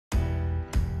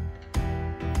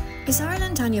Is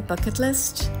Ireland on your bucket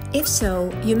list? If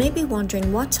so, you may be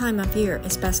wondering what time of year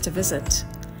is best to visit.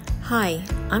 Hi,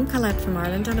 I'm Colette from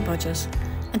Ireland on a Budget,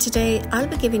 and today I'll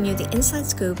be giving you the inside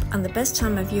scoop on the best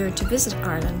time of year to visit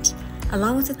Ireland,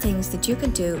 along with the things that you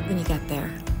can do when you get there.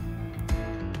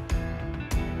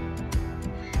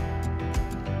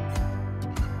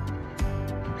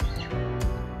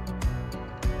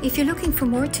 If you're looking for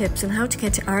more tips on how to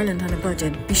get to Ireland on a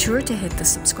budget, be sure to hit the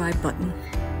subscribe button.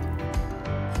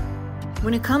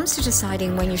 When it comes to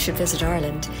deciding when you should visit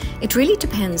Ireland, it really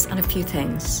depends on a few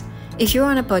things. If you're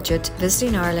on a budget,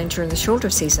 visiting Ireland during the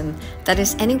shoulder season, that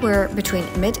is anywhere between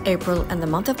mid-April and the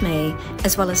month of May,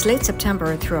 as well as late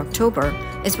September through October,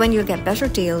 is when you'll get better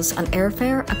deals on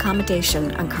airfare, accommodation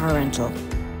and car rental.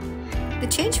 The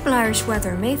changeable Irish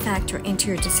weather may factor into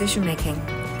your decision making.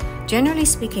 Generally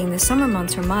speaking, the summer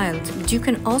months are mild, but you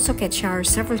can also get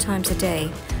showers several times a day,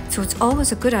 so it's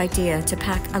always a good idea to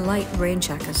pack a light rain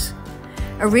jacket.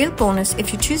 A real bonus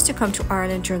if you choose to come to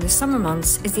Ireland during the summer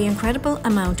months is the incredible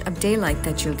amount of daylight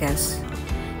that you'll get.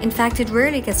 In fact, it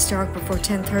rarely gets dark before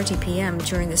 10:30 p.m.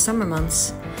 during the summer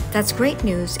months. That's great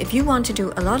news if you want to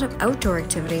do a lot of outdoor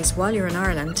activities while you're in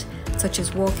Ireland, such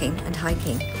as walking and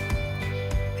hiking.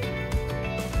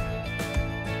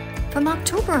 From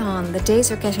October on, the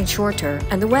days are getting shorter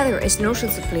and the weather is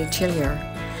noticeably chillier.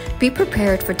 Be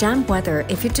prepared for damp weather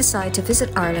if you decide to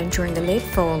visit Ireland during the late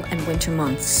fall and winter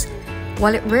months.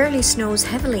 While it rarely snows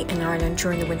heavily in Ireland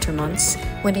during the winter months,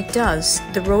 when it does,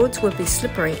 the roads will be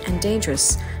slippery and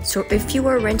dangerous, so if you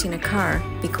are renting a car,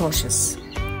 be cautious.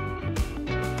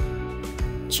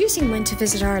 Choosing when to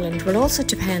visit Ireland will also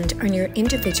depend on your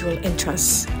individual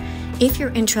interests. If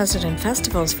you're interested in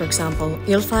festivals, for example,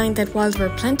 you'll find that while there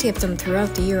are plenty of them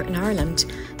throughout the year in Ireland,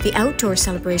 the outdoor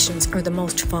celebrations are the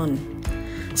most fun.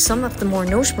 Some of the more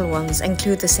notable ones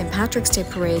include the St. Patrick's Day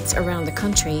parades around the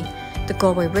country, the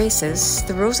Galway Races,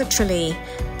 the Rose of Tralee,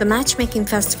 the Matchmaking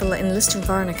Festival in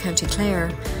Lisdoonvarna, County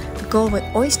Clare, the Galway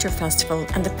Oyster Festival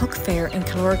and the Puck Fair in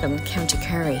Killorglin, County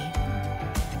Kerry.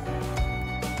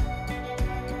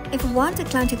 If a Wild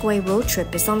Atlantic Way road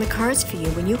trip is on the cards for you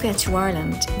when you get to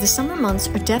Ireland, the summer months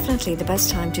are definitely the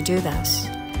best time to do that.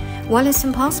 While it's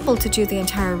impossible to do the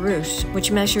entire route,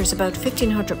 which measures about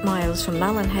 1,500 miles from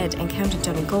Mallinhead in County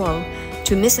Donegal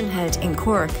to Missenhead in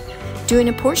Cork, doing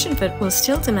a portion of it will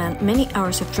still demand many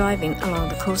hours of driving along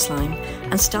the coastline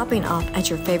and stopping off at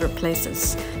your favourite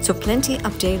places, so plenty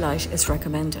of daylight is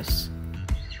recommended.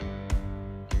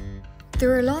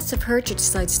 There are lots of heritage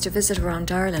sites to visit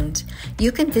around Ireland.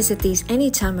 You can visit these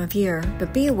any time of year,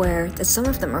 but be aware that some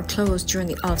of them are closed during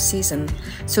the off-season,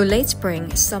 so late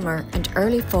spring, summer and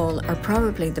early fall are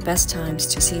probably the best times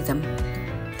to see them.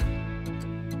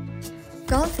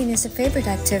 Golfing is a favourite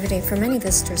activity for many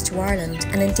visitors to Ireland,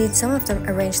 and indeed some of them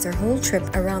arrange their whole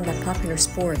trip around that popular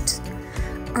sport.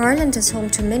 Ireland is home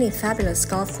to many fabulous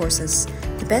golf courses.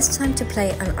 The best time to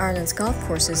play on Ireland's golf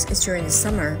courses is during the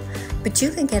summer, but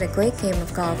you can get a great game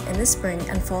of golf in the spring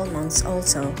and fall months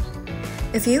also.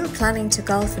 If you are planning to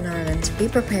golf in Ireland, be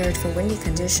prepared for windy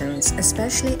conditions,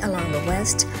 especially along the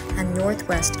west and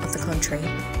northwest of the country.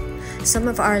 Some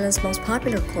of Ireland's most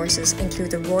popular courses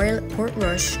include the Royal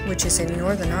Portrush, which is in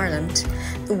Northern Ireland,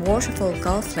 the Waterfall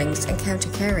Golf Links in County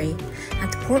Kerry,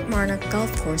 and the Portmarnock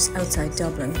Golf Course outside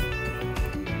Dublin.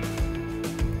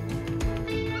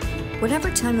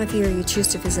 Whatever time of year you choose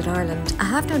to visit Ireland, I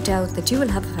have no doubt that you will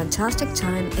have a fantastic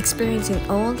time experiencing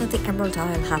all that the Emerald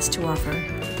Isle has to offer.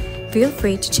 Feel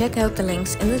free to check out the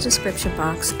links in the description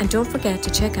box, and don't forget to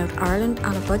check out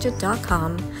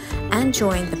IrelandOnABudget.com and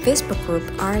join the Facebook group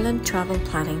Ireland Travel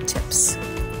Planning Tips.